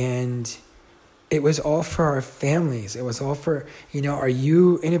 And it was all for our families. It was all for, are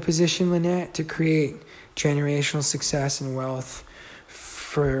you in a position, Lynette, to create generational success and wealth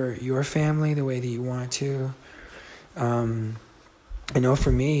for your family the way that you want to? I know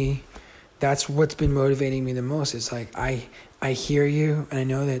for me, that's what's been motivating me the most. It's I hear you, and I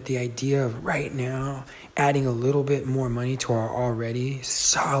know that the idea of right now adding a little bit more money to our already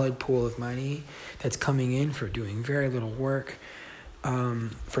solid pool of money that's coming in for doing very little work,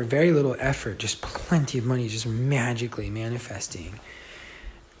 for very little effort, just plenty of money just magically manifesting.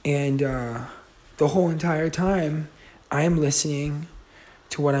 And the whole entire time, I am listening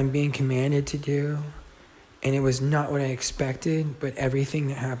to what I'm being commanded to do. And it was not what I expected, but everything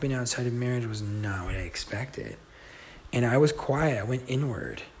that happened outside of marriage was not what I expected. And I was quiet. I went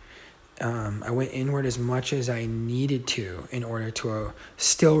inward. I went inward as much as I needed to in order to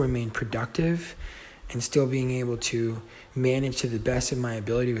still remain productive and still being able to manage to the best of my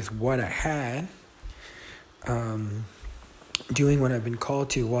ability with what I had, doing what I've been called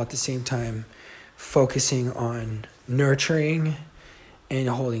to, while at the same time focusing on nurturing and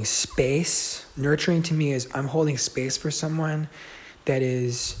holding space. Nurturing to me is I'm holding space for someone that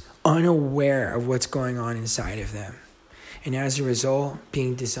is unaware of what's going on inside of them. And as a result,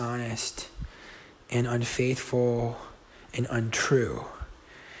 being dishonest and unfaithful and untrue.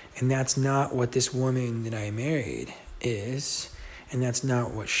 And that's not what this woman that I married is. And that's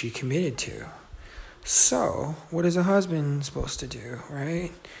not what she committed to. So, what is a husband supposed to do,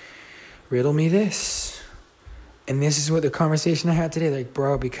 right? Riddle me this. And this is what the conversation I had today, like,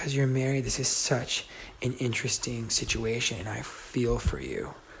 bro, because you're married, this is such an interesting situation, and I feel for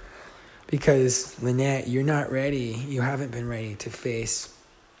you. Because, Lynette, you're not ready. You haven't been ready to face,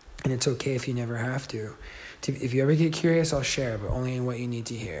 and it's okay if you never have to. If you ever get curious, I'll share, but only in what you need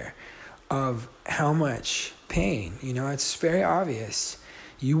to hear, of how much pain. You know, it's very obvious.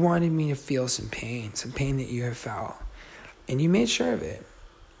 You wanted me to feel some pain that you have felt, and you made sure of it.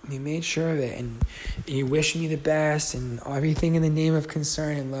 You made sure of it, and you wish me the best, and everything in the name of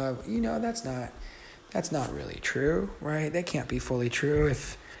concern and love. You know, that's not really true, right? That can't be fully true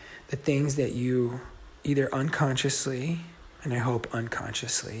if the things that you either unconsciously, and I hope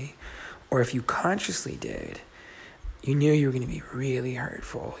unconsciously, or if you consciously did, you knew you were going to be really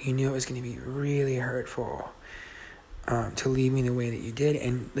hurtful. You knew it was going to be really hurtful to leave me the way that you did.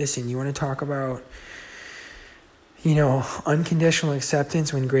 And listen, you want to talk about, you know, unconditional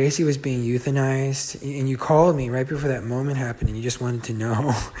acceptance when Gracie was being euthanized, and you called me right before that moment happened, and you just wanted to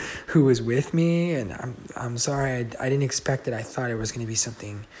know who was with me. And I'm sorry, I didn't expect it. I thought it was going to be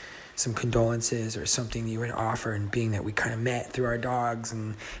some condolences or something you would offer, and being that we kind of met through our dogs,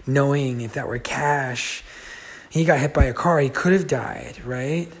 and knowing if that were Cash, he got hit by a car, he could have died,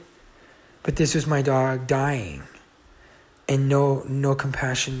 right? But this was my dog dying. And no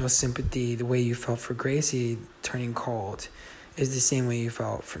compassion, no sympathy. The way you felt for Gracie turning cold is the same way you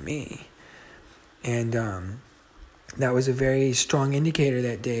felt for me. And that was a very strong indicator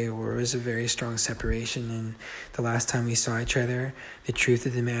that day, where it was a very strong separation. And the last time we saw each other, the truth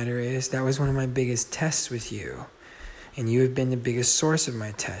of the matter is, that was one of my biggest tests with you. And you have been the biggest source of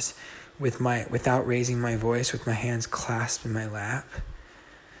my tests. Without raising my voice, with my hands clasped in my lap,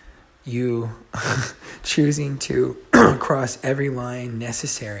 you choosing to cross every line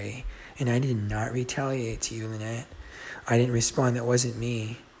necessary, and I did not retaliate to you, Lynette. I didn't respond. That wasn't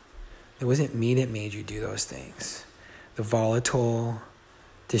me. It wasn't me that made you do those things. The volatile,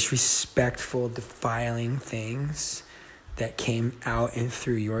 disrespectful, defiling things that came out and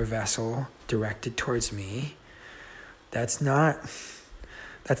through your vessel directed towards me, that's not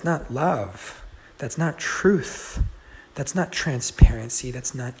love. That's not truth. That's not transparency.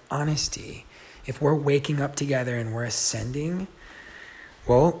 That's not honesty. If we're waking up together and we're ascending,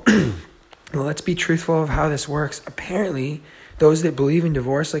 well, let's be truthful of how this works. Apparently, those that believe in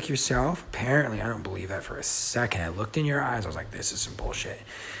divorce like yourself, apparently, I don't believe that for a second. I looked in your eyes. I was like, this is some bullshit.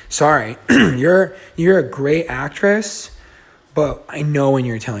 Sorry. You're a great actress, but I know when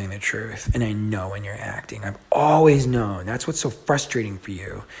you're telling the truth, and I know when you're acting. I've always known. That's what's so frustrating for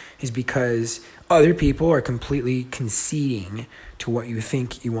you, is because other people are completely conceding to what you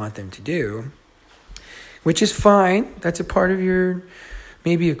think you want them to do, which is fine. That's a part of your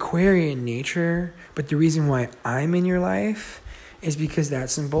maybe Aquarian nature. But the reason why I'm in your life is because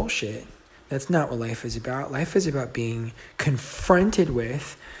that's some bullshit. That's not what life is about. Life is about being confronted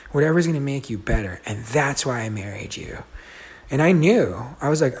with whatever's going to make you better. And that's why I married you. And I knew. I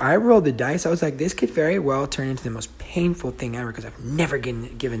was like, I rolled the dice. I was like, this could very well turn into the most painful thing ever, because I've never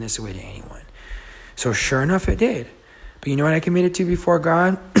given this away to anyone. So sure enough, it did. But you know what I committed to before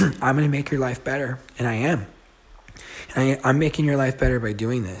God? I'm going to make your life better. And I am. And I'm making your life better by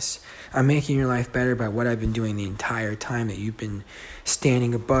doing this. I'm making your life better by what I've been doing the entire time that you've been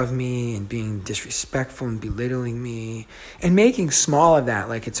standing above me and being disrespectful and belittling me and making small of that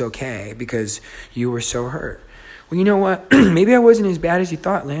like it's okay because you were so hurt. Well, you know what? Maybe I wasn't as bad as you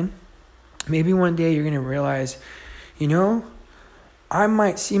thought, Lynn. Maybe one day you're going to realize, you know, I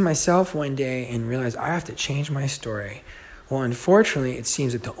might see myself one day and realize I have to change my story. Well, unfortunately, it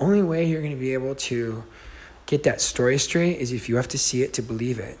seems that the only way you're going to be able to get that story straight is if you have to see it to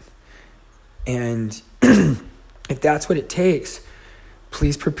believe it. And if that's what it takes,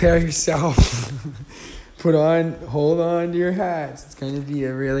 please prepare yourself. Hold on to your hats. It's going to be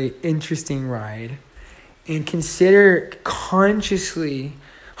a really interesting ride. And consider consciously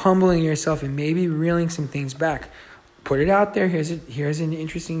humbling yourself and maybe reeling some things back. Put it out there. Here's an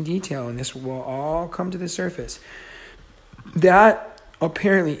interesting detail, and this will all come to the surface. That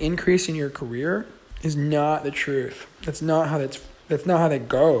apparently increase in your career is not the truth. That's not how that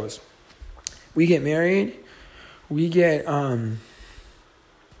goes. We get married. We get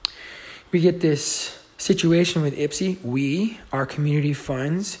this situation with Ipsy. Our community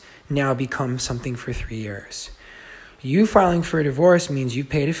funds now become something for 3 years. You filing for a divorce means you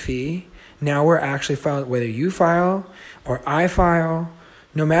paid a fee. Now we're actually filing, whether you file or I file,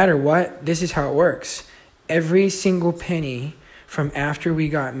 no matter what, this is how it works. Every single penny from after we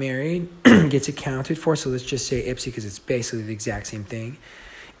got married gets accounted for. So let's just say Ipsy, because it's basically the exact same thing.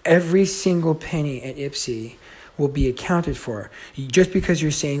 Every single penny at Ipsy will be accounted for. Just because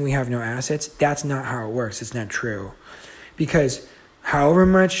you're saying we have no assets, that's not how it works. It's not true. Because however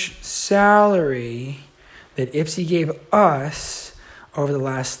much salary that Ipsy gave us over the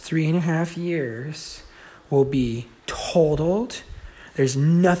last 3.5 years will be totaled. There's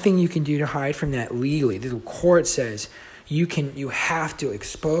nothing you can do to hide from that legally. The court says you have to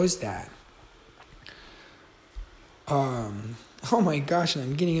expose that. Oh my gosh, and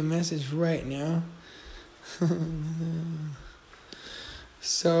I'm getting a message right now.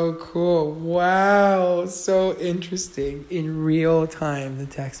 So cool. Wow, so interesting. In real time, the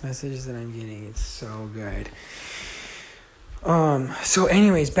text messages that I'm getting, it's so good. So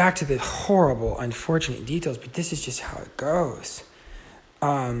anyways, back to the horrible, unfortunate details, but this is just how it goes.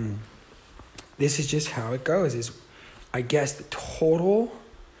 This is just how it goes, is I guess the total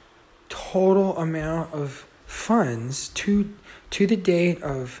amount of funds to the date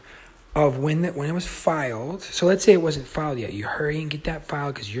of when it was filed. So let's say it wasn't filed yet. You hurry and get that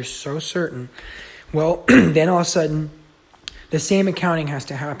filed because you're so certain. Well, then all of a sudden, the same accounting has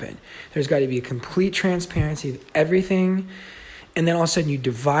to happen. There's got to be a complete transparency of everything. And then all of a sudden you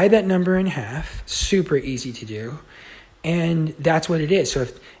divide that number in half. Super easy to do. And that's what it is. So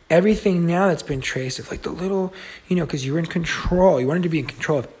if everything now that's been traced, if like the little, because you were in control, you wanted to be in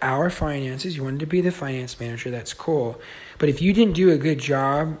control of our finances, you wanted to be the finance manager, that's cool. But if you didn't do a good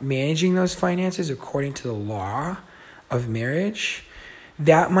job managing those finances according to the law of marriage,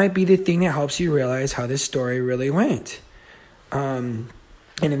 that might be the thing that helps you realize how this story really went. And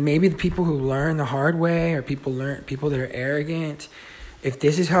maybe the people who learn the hard way, or people that are arrogant, if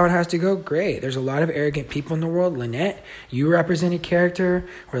this is how it has to go, great. There's a lot of arrogant people in the world. Lynette, you represent a character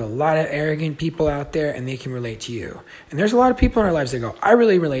where a lot of arrogant people out there, and they can relate to you. And there's a lot of people in our lives that go, I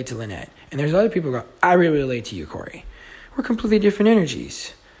really relate to Lynette. And there's other people who go, I really relate to you, Corey. We're completely different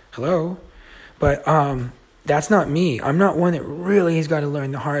energies. Hello? But that's not me. I'm not one that really has got to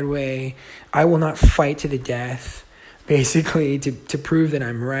learn the hard way. I will not fight to the death, basically, to prove that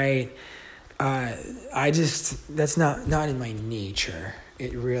I'm right. That's not in my nature.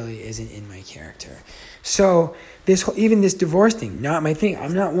 It really isn't in my character. So even this divorce thing, not my thing.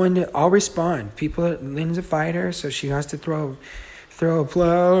 I'm not one I'll respond. Lynn's a fighter, so she has to throw a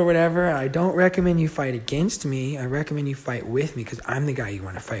blow or whatever. I don't recommend you fight against me. I recommend you fight with me, because I'm the guy you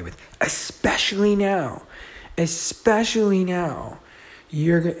want to fight with. Especially now.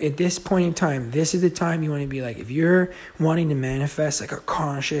 You're at this point in time, this is the time you want to be like, if you're wanting to manifest like a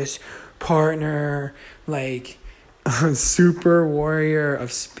conscious partner, like a super warrior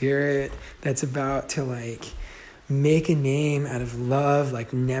of spirit that's about to like make a name out of love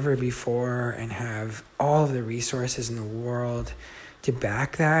like never before, and have all of the resources in the world to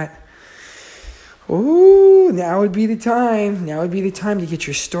back that. Ooh, now would be the time. Now would be the time to get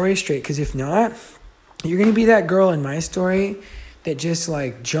your story straight, because if not, you're going to be that girl in my story that just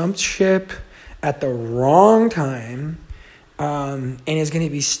like jumped ship at the wrong time, and is going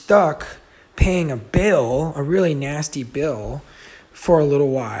to be stuck paying a bill, a really nasty bill, for a little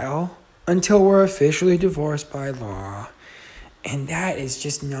while until we're officially divorced by law. And that is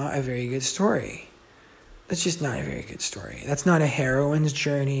just not a very good story. That's just not a very good story. That's not a heroine's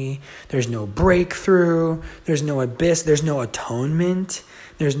journey. There's no breakthrough. There's no abyss. There's no atonement.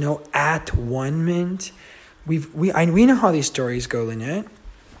 There's no at-one-ment. We know how these stories go, Lynette.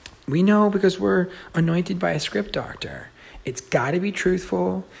 We know because we're anointed by a script doctor. It's got to be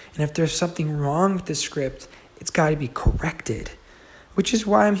truthful. And if there's something wrong with the script, it's got to be corrected, which is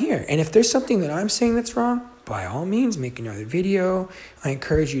why I'm here. And if there's something that I'm saying that's wrong, by all means, make another video. I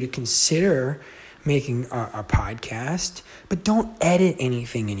encourage you to consider making a podcast, but don't edit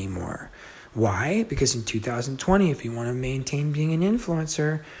anything anymore. Why? Because in 2020, if you want to maintain being an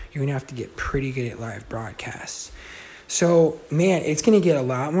influencer, you're going to have to get pretty good at live broadcasts. So, man, it's going to get a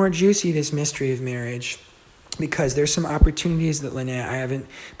lot more juicy, this mystery of marriage, because there's some opportunities that, Lynette, I haven't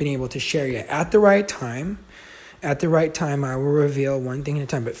been able to share yet. At the right time, I will reveal one thing at a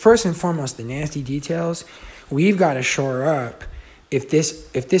time. But first and foremost, the nasty details, we've got to shore up if this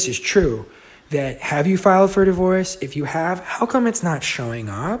is true. That have you filed for divorce? If you have, how come it's not showing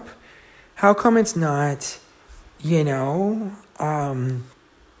up? How come it's not,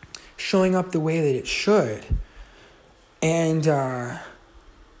 showing up the way that it should? And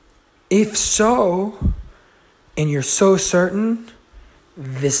if so, and you're so certain,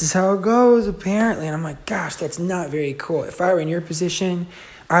 this is how it goes, apparently. And I'm like, gosh, that's not very cool. If I were in your position,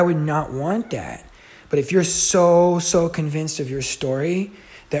 I would not want that. But if you're so convinced of your story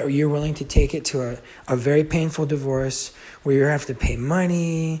that you're willing to take it to a very painful divorce where you have to pay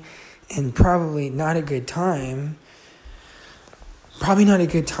money and probably not a good time, probably not a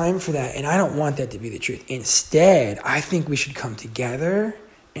good time for that. And I don't want that to be the truth. Instead, I think we should come together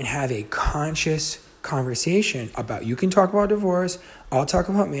and have a conscious conversation about, you can talk about divorce, I'll talk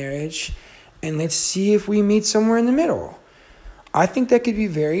about marriage, and let's see if we meet somewhere in the middle. I think that could be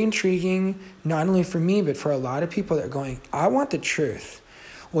very intriguing, not only for me, but for a lot of people that are going, I want the truth.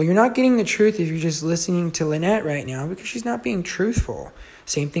 Well, you're not getting the truth if you're just listening to Lynette right now, because she's not being truthful.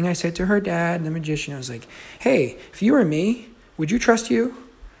 Same thing I said to her dad, the magician. I was like, hey, if you were me, would you trust you?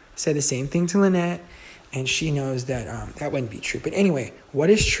 I said the same thing to Lynette, and she knows that that wouldn't be true. But anyway, what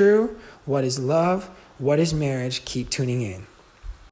is true? What is love? What is marriage? Keep tuning in.